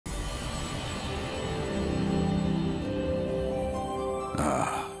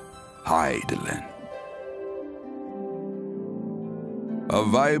Eidolon. A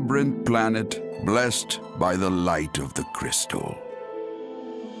vibrant planet blessed by the light of the crystal.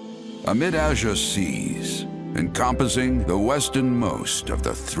 Amid azure seas, encompassing the westernmost of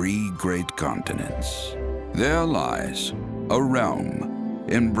the 3 great continents, there lies a realm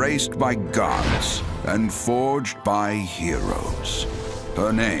embraced by gods and forged by heroes.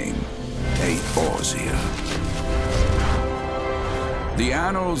 Her name, Eorzea. The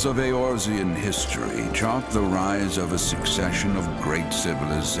annals of Eorzean history chart the rise of a succession of great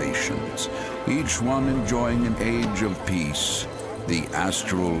civilizations, each one enjoying an age of peace, the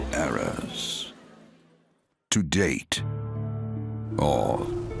astral eras. To date, all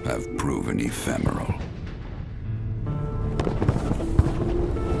have proven ephemeral.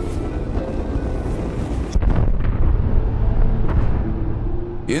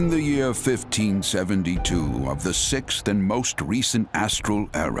 In the year 1572 of the 6th and most recent astral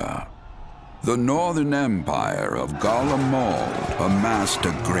era, the Northern Empire of Garlemald amassed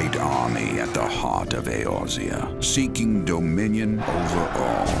a great army at the heart of Eorzea, seeking dominion over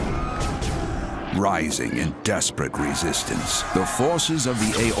all. Rising in desperate resistance, the forces of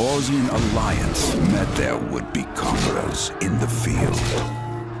the Eorzean alliance met their would-be conquerors in the field.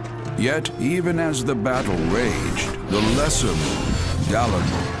 Yet, even as the battle raged, the lesser moon,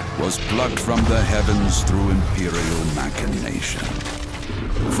 Dalamud, was plucked from the heavens through imperial machination.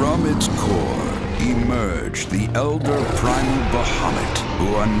 From its core emerged the elder primal Bahamut,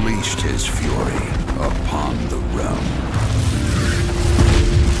 who unleashed his fury upon the realm.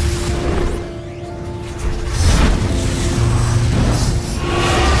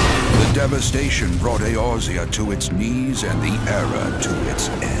 The devastation brought Eorzea to its knees and the era to its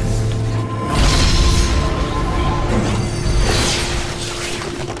end.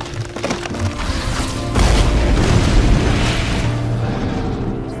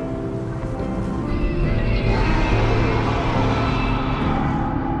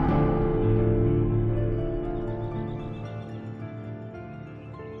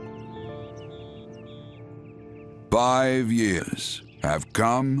 5 years have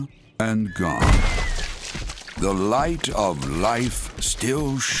come and gone. The light of life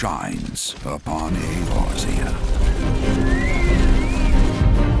still shines upon Eorzea.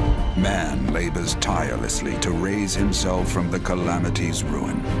 Man labors tirelessly to raise himself from the calamity's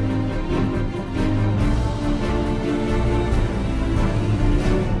ruin.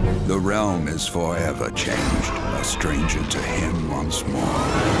 The realm is forever changed, a stranger to him once more.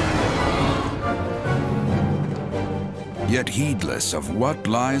 Yet heedless of what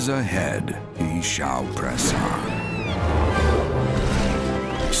lies ahead, he shall press on.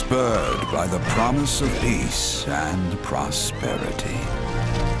 Spurred by the promise of peace and prosperity.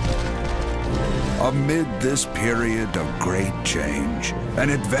 Amid this period of great change, an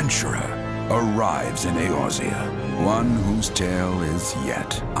adventurer arrives in Eorzea, one whose tale is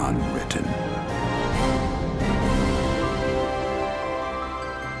yet unwritten.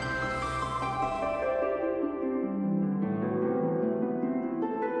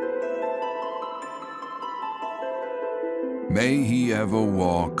 May he ever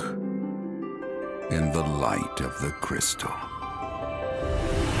walk in the light of the crystal.